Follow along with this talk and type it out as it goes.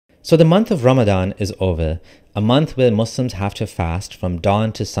So the month of Ramadan is over, a month where Muslims have to fast from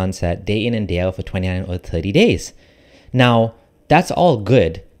dawn to sunset, day in and day out for 29 or 30 days. Now, that's all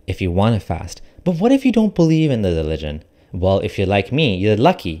good if you want to fast. But what if you don't believe in the religion? Well, if you're like me, you're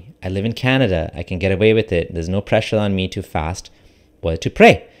lucky. I live in Canada. I can get away with it. There's no pressure on me to fast or to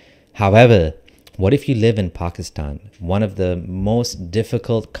pray. However, what if you live in Pakistan, one of the most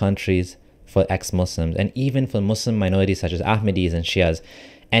difficult countries for ex-Muslims, and even for Muslim minorities such as Ahmadis and Shias,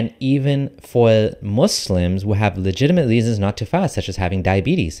 and even for Muslims who have legitimate reasons not to fast, such as having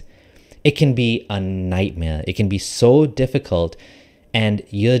diabetes? It can be a nightmare. It can be so difficult, and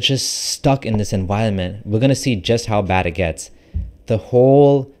you're just stuck in this environment. We're going to see just how bad it gets. The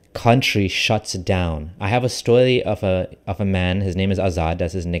whole country shuts down. I have a story of a man. His name is Azad.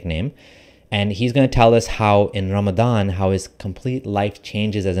 That's his nickname. And he's going to tell us how in Ramadan, how his complete life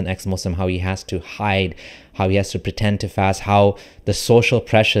changes as an ex-Muslim, how he has to hide, how he has to pretend to fast, how the social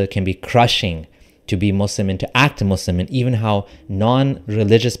pressure can be crushing to be Muslim and to act Muslim, and even how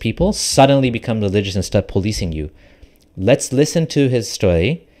non-religious people suddenly become religious and start policing you. Let's listen to his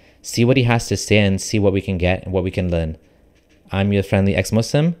story, see what he has to say, and see what we can get and what we can learn. I'm your friendly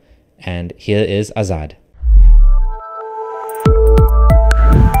ex-Muslim, and here is Azad.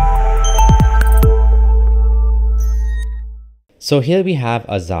 So here we have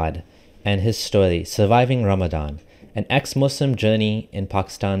Azad and his story, Surviving Ramadan, an ex-Muslim journey in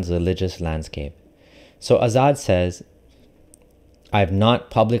Pakistan's religious landscape. So Azad says, I have not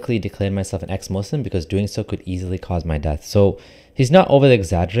publicly declared myself an ex-Muslim because doing so could easily cause my death. So he's not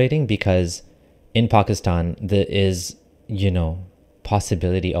over-exaggerating, because in Pakistan there is,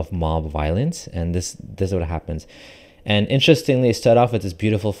 possibility of mob violence, and this is what happens. And interestingly, start off with this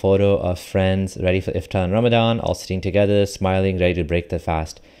beautiful photo of friends ready for iftar in Ramadan, all sitting together, smiling, ready to break the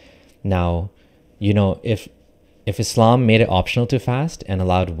fast. Now, if Islam made it optional to fast and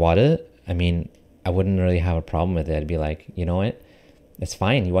allowed water, I wouldn't really have a problem with it. I'd be like, you know what? It's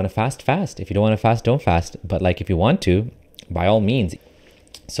fine. You want to fast, fast. If you don't want to fast, don't fast. But if you want to, by all means.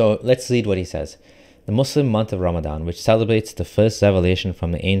 So let's read what he says. The Muslim month of Ramadan, which celebrates the first revelation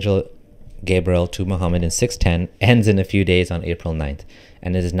from the angel Gabriel to Muhammad in 610, ends in a few days on April 9th,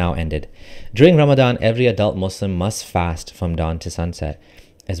 and it is now ended. During Ramadan, every adult Muslim must fast from dawn to sunset.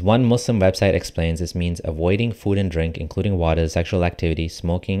 As one Muslim website explains, this means avoiding food and drink, including water, sexual activity,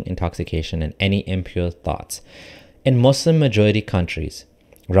 smoking, intoxication, and any impure thoughts. In Muslim majority countries,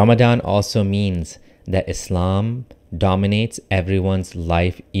 Ramadan also means that Islam dominates everyone's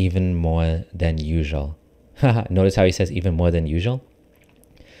life even more than usual. Notice how he says even more than usual?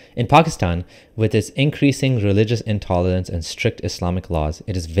 In Pakistan, with its increasing religious intolerance and strict Islamic laws,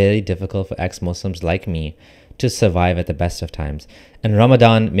 it is very difficult for ex-Muslims like me to survive at the best of times, and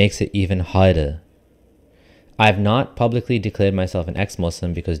Ramadan makes it even harder. I have not publicly declared myself an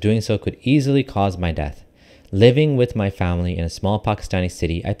ex-Muslim because doing so could easily cause my death. Living with my family in a small Pakistani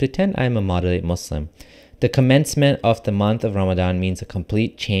city, I pretend I am a moderate Muslim. The commencement of the month of Ramadan means a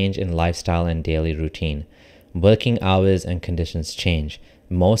complete change in lifestyle and daily routine. Working hours and conditions change.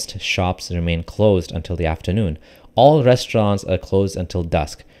 Most shops remain closed until the afternoon. All restaurants are closed until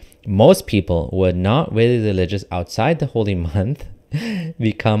dusk. Most people who are not really religious outside the holy month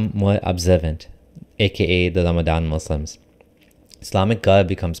become more observant, aka the Ramadan Muslims. Islamic garb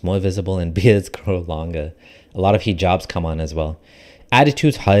becomes more visible and beards grow longer. A lot of hijabs come on as well.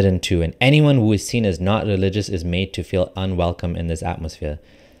 Attitudes harden too, and anyone who is seen as not religious is made to feel unwelcome in this atmosphere.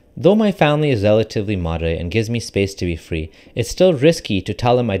 Though my family is relatively moderate and gives me space to be free, it's still risky to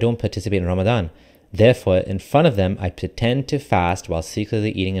tell them I don't participate in Ramadan. Therefore, in front of them, I pretend to fast while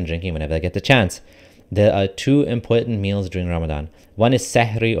secretly eating and drinking whenever I get the chance. There are two important meals during Ramadan. One is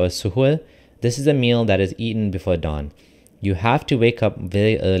sahri or suhoor. This is a meal that is eaten before dawn. You have to wake up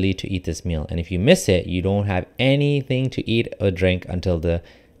very early to eat this meal, and if you miss it, you don't have anything to eat or drink until the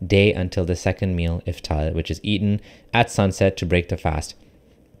second meal, iftar, which is eaten at sunset to break the fast.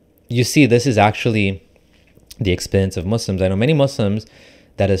 You see, this is actually the experience of Muslims. I know many Muslims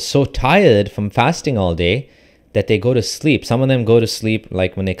that are so tired from fasting all day that they go to sleep. Some of them go to sleep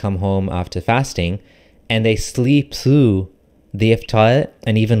when they come home after fasting, and they sleep through the iftar,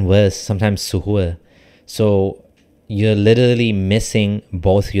 and even worse, sometimes suhoor. So you're literally missing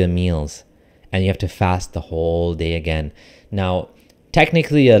both your meals, and you have to fast the whole day again. Now,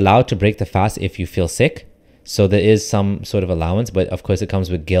 technically you're allowed to break the fast if you feel sick. So there is some sort of allowance, but of course it comes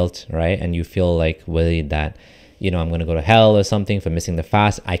with guilt, right? And you feel worried that, I'm going to go to hell or something for missing the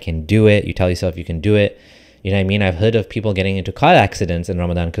fast. I can do it. You tell yourself you can do it. You know what I mean? I've heard of people getting into car accidents in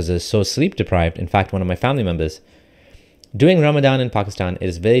Ramadan because they're so sleep deprived. In fact, one of my family members, During Ramadan in Pakistan, it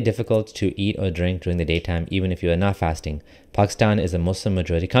is very difficult to eat or drink during the daytime, even if you are not fasting. Pakistan is a Muslim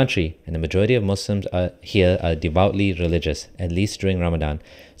majority country, and the majority of Muslims here are devoutly religious, at least during Ramadan.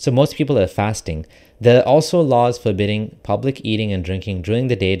 So most people are fasting. There are also laws forbidding public eating and drinking during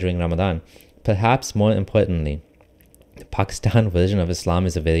the day during Ramadan. Perhaps more importantly, the Pakistan version of Islam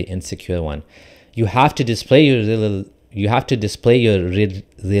is a very insecure one. You have to display your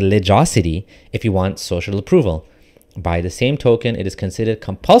religiosity if you want social approval. By the same token, it is considered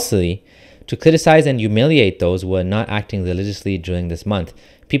compulsory to criticize and humiliate those who are not acting religiously during this month.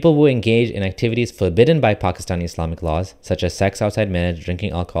 People who engage in activities forbidden by Pakistani Islamic laws, such as sex outside marriage,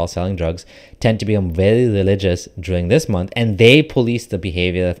 drinking alcohol, selling drugs, tend to become very religious during this month, and they police the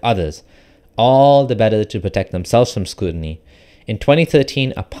behavior of others, all the better to protect themselves from scrutiny. In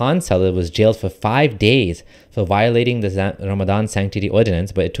 2013, a pawn seller was jailed for 5 days for violating the Ramadan sanctity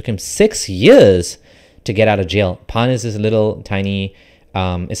ordinance, but it took him 6 years to get out of jail. Pan is this little tiny,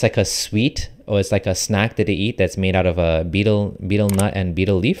 it's like a sweet, or it's like a snack that they eat that's made out of a betel nut and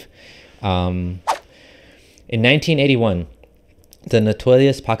betel leaf. In 1981, the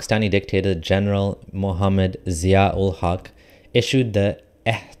notorious Pakistani dictator General Muhammad Zia-ul-Haq issued the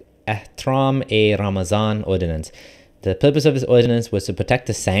Ehram-e-Ramazan ordinance. The purpose of this ordinance was to protect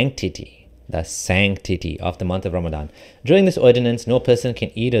the sanctity of the month of Ramadan. During this ordinance, no person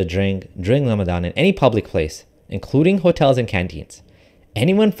can eat or drink during Ramadan in any public place, including hotels and canteens.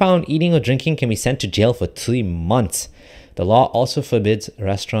 Anyone found eating or drinking can be sent to jail for 3 months. The law also forbids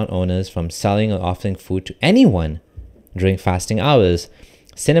restaurant owners from selling or offering food to anyone during fasting hours.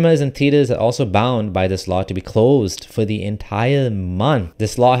 Cinemas and theaters are also bound by this law to be closed for the entire month.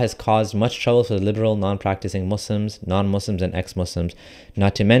 This law has caused much trouble for liberal, non-practicing Muslims, non-Muslims, and ex-Muslims.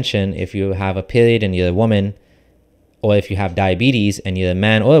 Not to mention, if you have a period and you're a woman, or if you have diabetes and you're a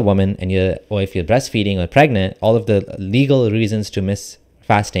man or a woman, or if you're breastfeeding or pregnant, all of the legal reasons to miss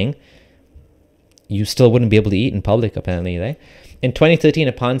fasting, you still wouldn't be able to eat in public, apparently, right? In 2013,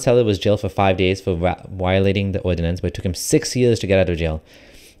 a pawn seller was jailed for 5 days for violating the ordinance, but it took him 6 years to get out of jail.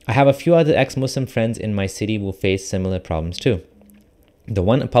 I have a few other ex-Muslim friends in my city who face similar problems too. The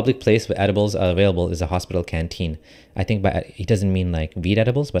one public place where edibles are available is a hospital canteen. I think he doesn't mean like weed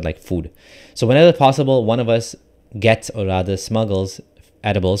edibles, but like food. So whenever possible, one of us gets, or rather smuggles,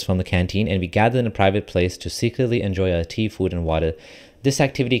 edibles from the canteen, and we gather in a private place to secretly enjoy our tea, food, and water. This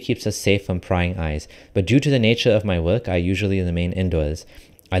activity keeps us safe from prying eyes, but due to the nature of my work, I usually remain indoors.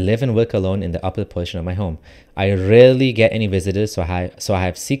 I live and work alone in the upper portion of my home. I rarely get any visitors, so I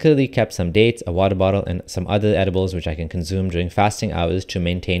have secretly kept some dates, a water bottle, and some other edibles which I can consume during fasting hours to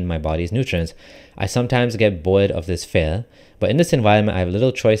maintain my body's nutrients. I sometimes get bored of this fare, but in this environment, I have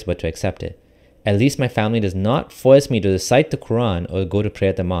little choice but to accept it. At least my family does not force me to recite the Quran or go to pray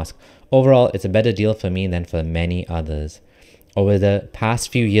at the mosque. Overall, it's a better deal for me than for many others. Over the past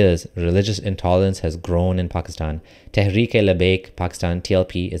few years, religious intolerance has grown in Pakistan. Tehreek-e-Labbaik Pakistan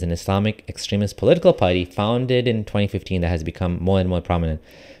 (TLP) is an Islamic extremist political party founded in 2015 that has become more and more prominent.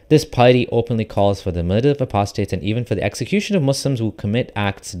 This party openly calls for the murder of apostates and even for the execution of Muslims who commit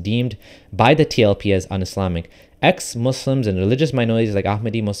acts deemed by the TLP as un-Islamic. Ex-Muslims and religious minorities like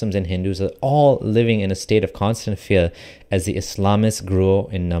Ahmadi Muslims and Hindus are all living in a state of constant fear as the Islamists grow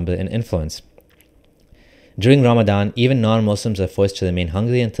in number and influence. During Ramadan, even non-Muslims are forced to remain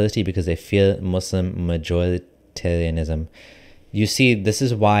hungry and thirsty because they fear Muslim majoritarianism. You see, this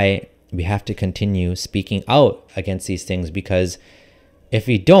is why we have to continue speaking out against these things, because if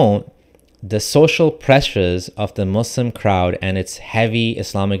we don't, the social pressures of the Muslim crowd and its heavy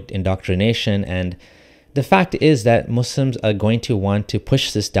Islamic indoctrination, and the fact is that Muslims are going to want to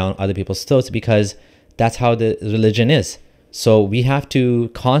push this down other people's throats because that's how the religion is. So we have to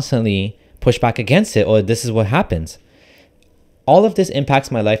constantly push back against it, or this is what happens. All of this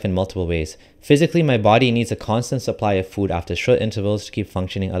impacts my life in multiple ways. Physically, my body needs a constant supply of food after short intervals to keep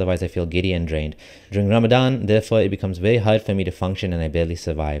functioning, otherwise I feel giddy and drained. During Ramadan, therefore, it becomes very hard for me to function and I barely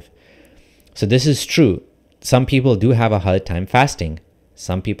survive. So this is true. Some people do have a hard time fasting.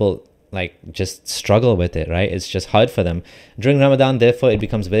 Some people just struggle with it, right? It's just hard for them. During Ramadan, therefore, it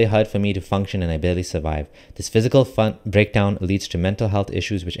becomes very hard for me to function and I barely survive. This physical breakdown leads to mental health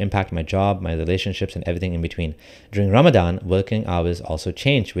issues which impact my job, my relationships, and everything in between. During Ramadan, working hours also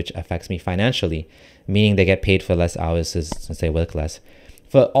change, which affects me financially, meaning they get paid for less hours since they work less.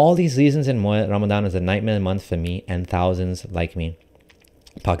 For all these reasons and more, Ramadan is a nightmare month for me and thousands like me.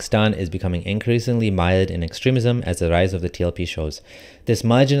 Pakistan is becoming increasingly mired in extremism as the rise of the TLP shows. This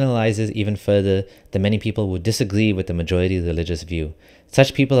marginalizes even further the many people who disagree with the majority religious view.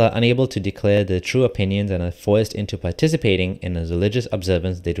 Such people are unable to declare their true opinions and are forced into participating in a religious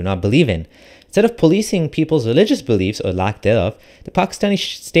observance they do not believe in. Instead of policing people's religious beliefs or lack thereof, the Pakistani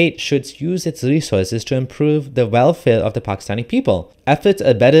state should use its resources to improve the welfare of the Pakistani people. Efforts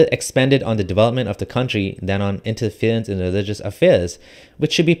are better expended on the development of the country than on interference in religious affairs,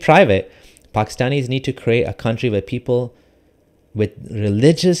 which should be private. Pakistanis need to create a country where people with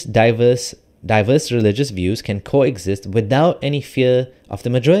diverse religious views can coexist without any fear of the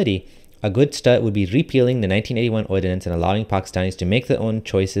majority. A good start would be repealing the 1981 ordinance and allowing Pakistanis to make their own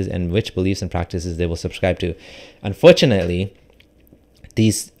choices and which beliefs and practices they will subscribe to. Unfortunately,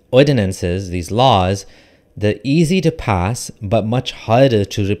 these ordinances, these laws, they're easy to pass but much harder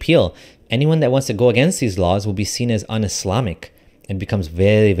to repeal. Anyone that wants to go against these laws will be seen as un-Islamic. It becomes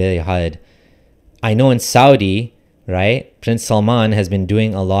very, very hard. I know in Saudi, right, Prince Salman has been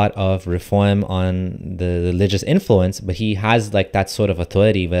doing a lot of reform on the religious influence, but he has like that sort of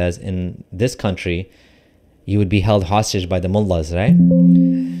authority, whereas in this country, you would be held hostage by the mullahs, right?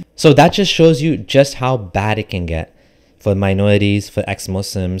 So that just shows you just how bad it can get for minorities, for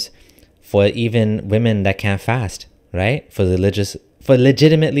ex-Muslims, for even women that can't fast, right? For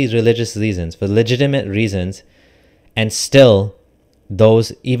legitimately religious reasons, for legitimate reasons, and still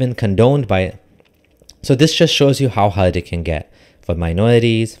those even condoned by it. So this just shows you how hard it can get for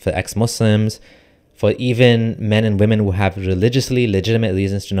minorities, for ex-Muslims, for even men and women who have religiously legitimate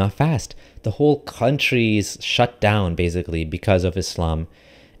reasons to not fast. The whole country is shut down basically because of Islam.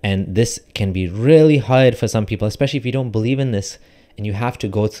 And this can be really hard for some people, especially if you don't believe in this and you have to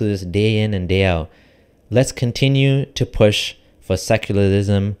go through this day in and day out. Let's continue to push for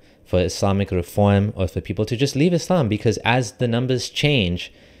secularism, for Islamic reform, or for people to just leave Islam, because as the numbers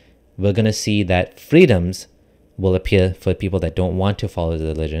change, we're going to see that freedoms will appear for people that don't want to follow the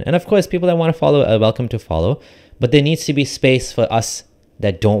religion. And of course, people that want to follow are welcome to follow, but there needs to be space for us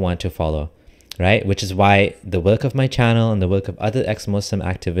that don't want to follow, right? Which is why the work of my channel and the work of other ex-Muslim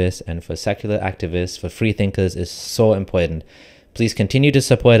activists and for secular activists, for free thinkers is so important. Please continue to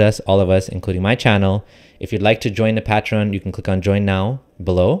support us, all of us, including my channel. If you'd like to join the Patreon, you can click on join now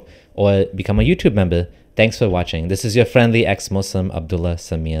below or become a YouTube member. Thanks for watching. This is your friendly ex-Muslim Abdullah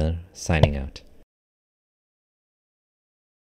Samir signing out.